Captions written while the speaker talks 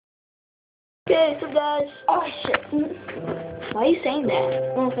Okay, so guys. Oh shit. Why are you saying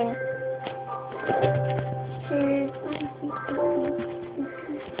that? Okay.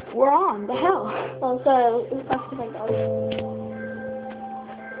 We're on. The hell? Oh, sorry. That's my dog.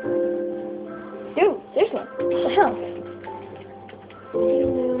 Dude, seriously. What the hell?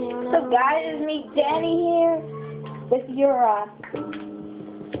 So guys, it's me, Danny here, with your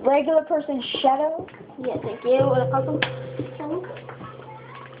regular person Shadow. Yeah, thank you. What a puzzle.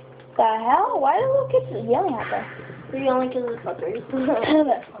 The hell? Why are the little kids yelling at us? You're yelling because of the fuckers. The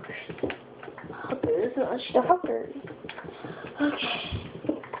fuckers. Hookers. The hookers. Okay.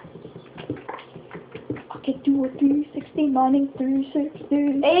 I can do a 360 mining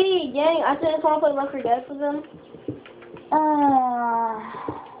 360. Hey, gang, I just want to play Left 4 Dead with them.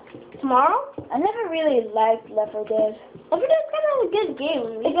 Tomorrow? I never really liked Left 4 Dead. Left 4 Dead's kind of a good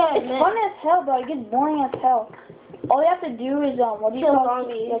game. It's fun as hell, but it gets boring as hell. All you have to do is what do you kill call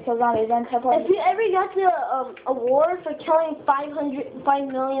zombies. Yeah, kill zombies and teleport. If you ever got the award for killing 5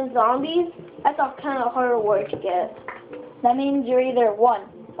 million zombies, that's a kind of hard award to get. That means you're either 1,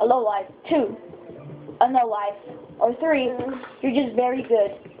 a low life, 2, a no life, or 3, you're just very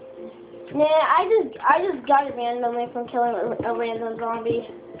good. Yeah, I just got it randomly from killing a random zombie.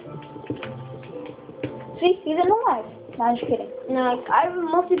 See, he's a no life. No, I'm just kidding. No, I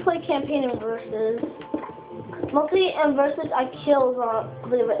mostly play campaign and versus. Mostly in versus, I kill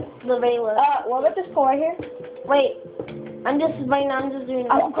the Rayla. What about this pole right here? Wait, right now I'm just doing.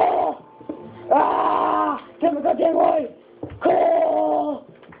 I'm cool. Get my goddamn way. Cool.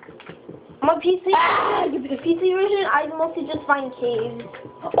 My PC, you the PC version, I mostly just find caves.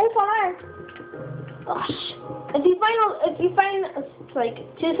 Oh, fire. Gosh. If you find like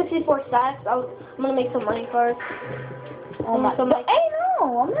 264 stacks, I'm gonna make some money for it. Oh my. But hey,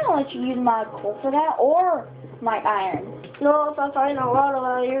 no, I'm not gonna let you use my coal for that or my iron. No, if I find a lot of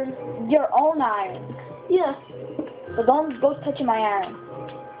iron. Your own iron. Yeah. So don't go touching my iron.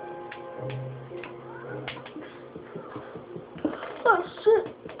 Oh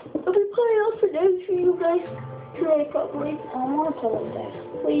shit. I'll be playing Left 4 Dead for you guys today, probably. I don't want to play Left 4 Dead.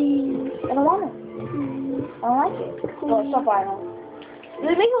 Please. I don't want it. I don't like it. Well, so far I don't. If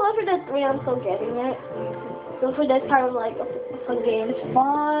they make a Left 4 Dead 3, I'm still getting it. Left 4 Dead's kind of like a fun game. It's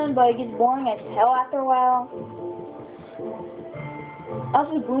fun, but it gets boring as hell after a while.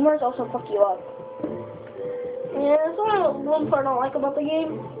 Also, boomers also fuck you up. Yeah, that's one part I don't like about the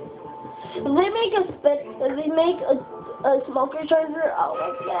game. If they make a smoker charger, I'll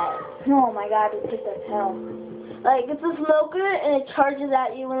like that. Oh my god, it's just as hell. Like, it's a smoker, and it charges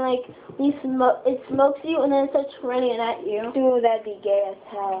at you, and like, it smokes you, and then it starts running at you. Dude, that'd be gay as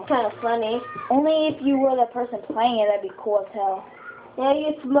hell. Kind of funny. Only if you were the person playing it, that'd be cool as hell. Yeah,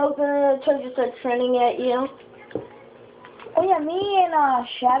 you smoke, and then the charger starts running at you. Oh yeah, me and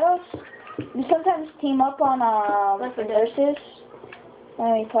Shadows, we sometimes team up on versus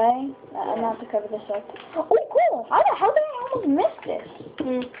when we play. I'm not to cover this up. Oh cool! How did I almost miss this?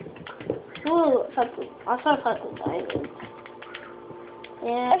 Ooh, I'll try to find some diamonds.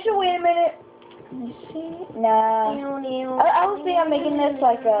 Yeah. Actually, wait a minute. Let me see. Nah. I was thinking of making this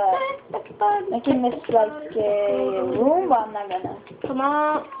like a room, but I'm not gonna. Come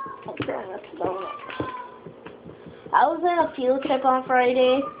on. I was on a field trip on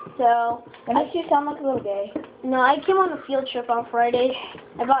Friday, so... That makes you sound like a little gay. No, I came on a field trip on Friday.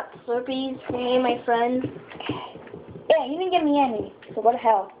 I bought Slurpees for me and my friends. Yeah, you didn't give me any, so what the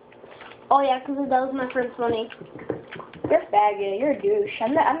hell? Oh yeah, because that was my friend's money. You're a faggot, you're a douche.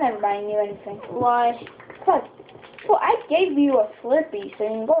 I'm never buying you anything. Why? Because, well, I gave you a Slurpee, so you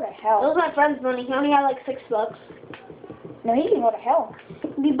can go to hell. That was my friend's money. He only had like $6. No, he can go to hell.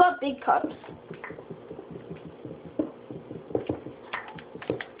 We bought big cups.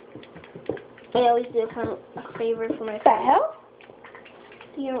 I always do kind of a favor for my What the hell?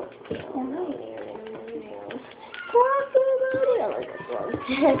 You know. I like this one.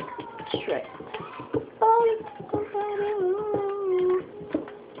 Shrek.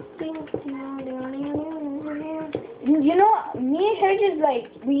 You know, me and her just like,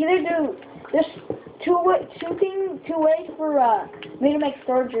 we either do, there's two ways for me to make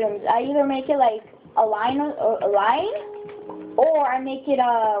storage rooms. I either make it like a line, or I make it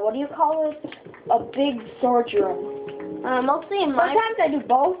what do you call it? A big storage room. Mostly in my... Sometimes I do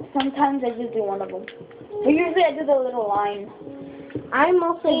both, sometimes I just do one of them. But usually I do the little line.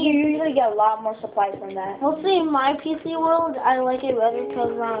 You usually get a lot more supplies from that. Mostly in my PC world, I like it better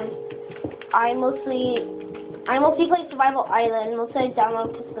because I mostly play Survival Island. Mostly I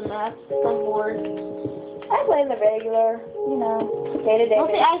download custom maps on board. I play the regular, you know, day-to-day.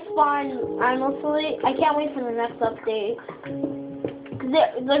 Mostly I can't wait for the next update. Because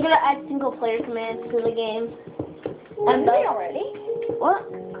they're gonna add single player commands to the game. And they already? What?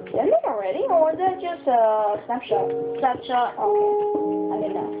 Didn't they already? Or was that just a snapshot? Snapshot. Okay. I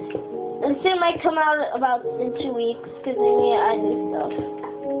didn't know. And soon might come out about in 2 weeks because they need to add new stuff.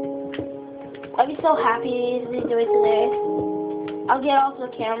 I'll be so happy to do it today. I'll get off the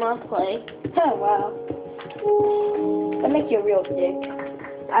camera and play. Oh, wow. That makes you a real dick.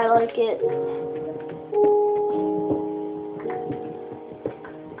 I like it.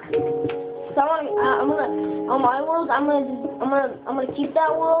 So I'm gonna on my world. I'm gonna keep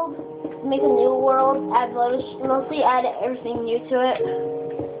that world, make a new world, mostly add everything new to it,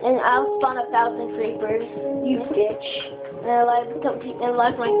 and I'll spawn 1,000 creepers. You bitch. And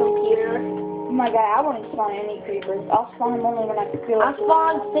my computer. Oh my god, I wouldn't spawn any creepers. I'll spawn them only when I feel I like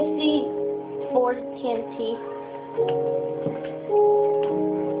spawned 64 TNT.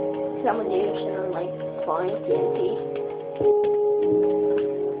 Cause I'm a dude, and I'm like spawning TNT.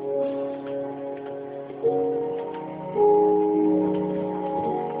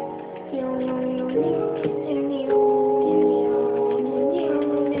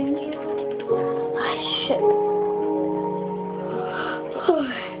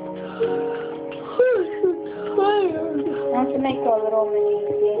 I want to make a little mini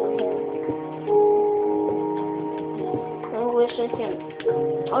game here. I wish I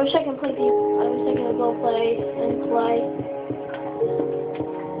can play these. I wish I could go play and play.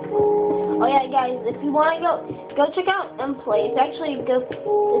 Oh yeah, guys, if you want to go check out Play. It's actually a good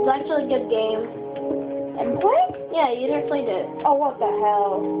game. And play? Yeah, you never played it. Oh, what the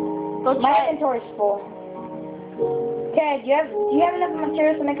hell? Go My try it. inventory's full. Okay, do you have enough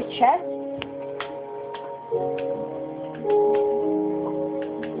materials to make a chest?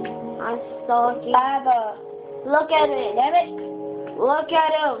 I'm stalking. I have a... Look at it. Damn it. Look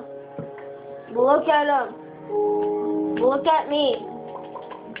at him. Look at him. Look at me.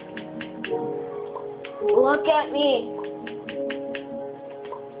 Look at me.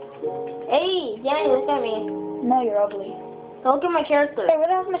 Hey, Danny, look at me. No, you're ugly. Look at my character. Hey, where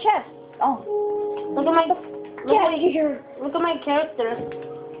the hell's my chest? Oh. Look at my look at my character.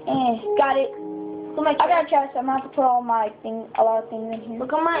 Got it. Look at my I got a chest. I'm gonna have to put all my a lot of things in here.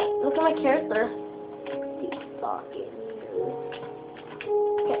 Look at my character. He's talking.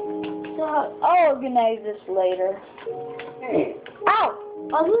 Okay. So I'll organize this later. Ow!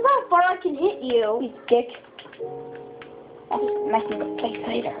 oh, this is how far I can hit you. You dick. I'll just make the face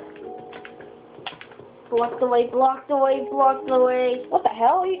later. Block the way, block the way, block the way. What the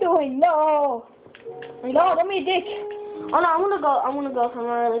hell are you doing? No! No, don't be a dick. Oh no, I'm gonna go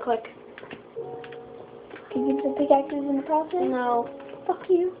somewhere really quick. Can you give some pickaxes in the process? No. Fuck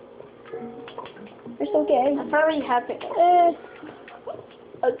you. You're so gay. I already have it.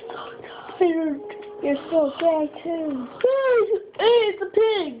 I'm so tired. You're so gay too. Hey, it's a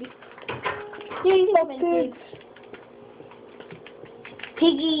pig. Yeah, you Fuck think pigs.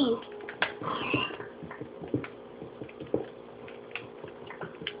 Piggy.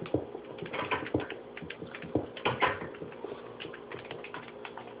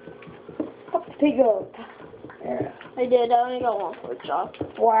 Fuck the pig up. I did. I only got one for a job.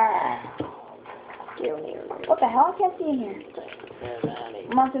 Wow. What the hell? I can't see in here.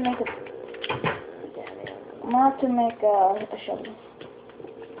 I'm about to make a shovel.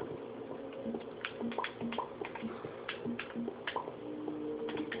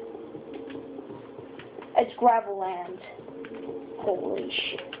 It's gravel land. Holy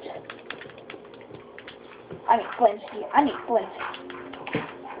shit. I need flint here. I need flint.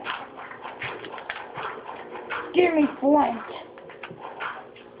 Give me flint.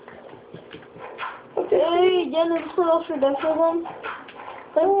 Hey, Dennis, what else for them?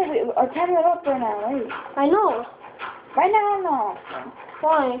 Oh, our time it up right now, right? I know. Right now, no.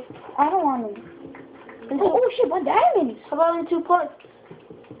 Why? I don't want to. Oh shit, 1 diamond! How about in 2 parts?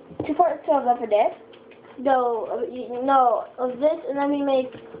 2 parts of Left 4 Dead? No, of this, and then we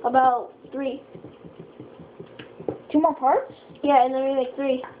make about 3. 2 more parts? Yeah, and then we make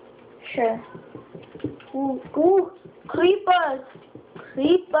 3. Sure. Ooh, creepers!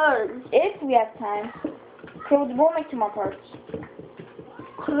 Creepers! If we have time. So we'll make 2 more parts.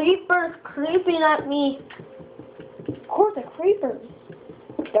 Creepers creeping at me. Of course, the creepers.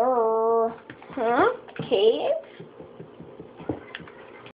 Duh. Huh? Cave?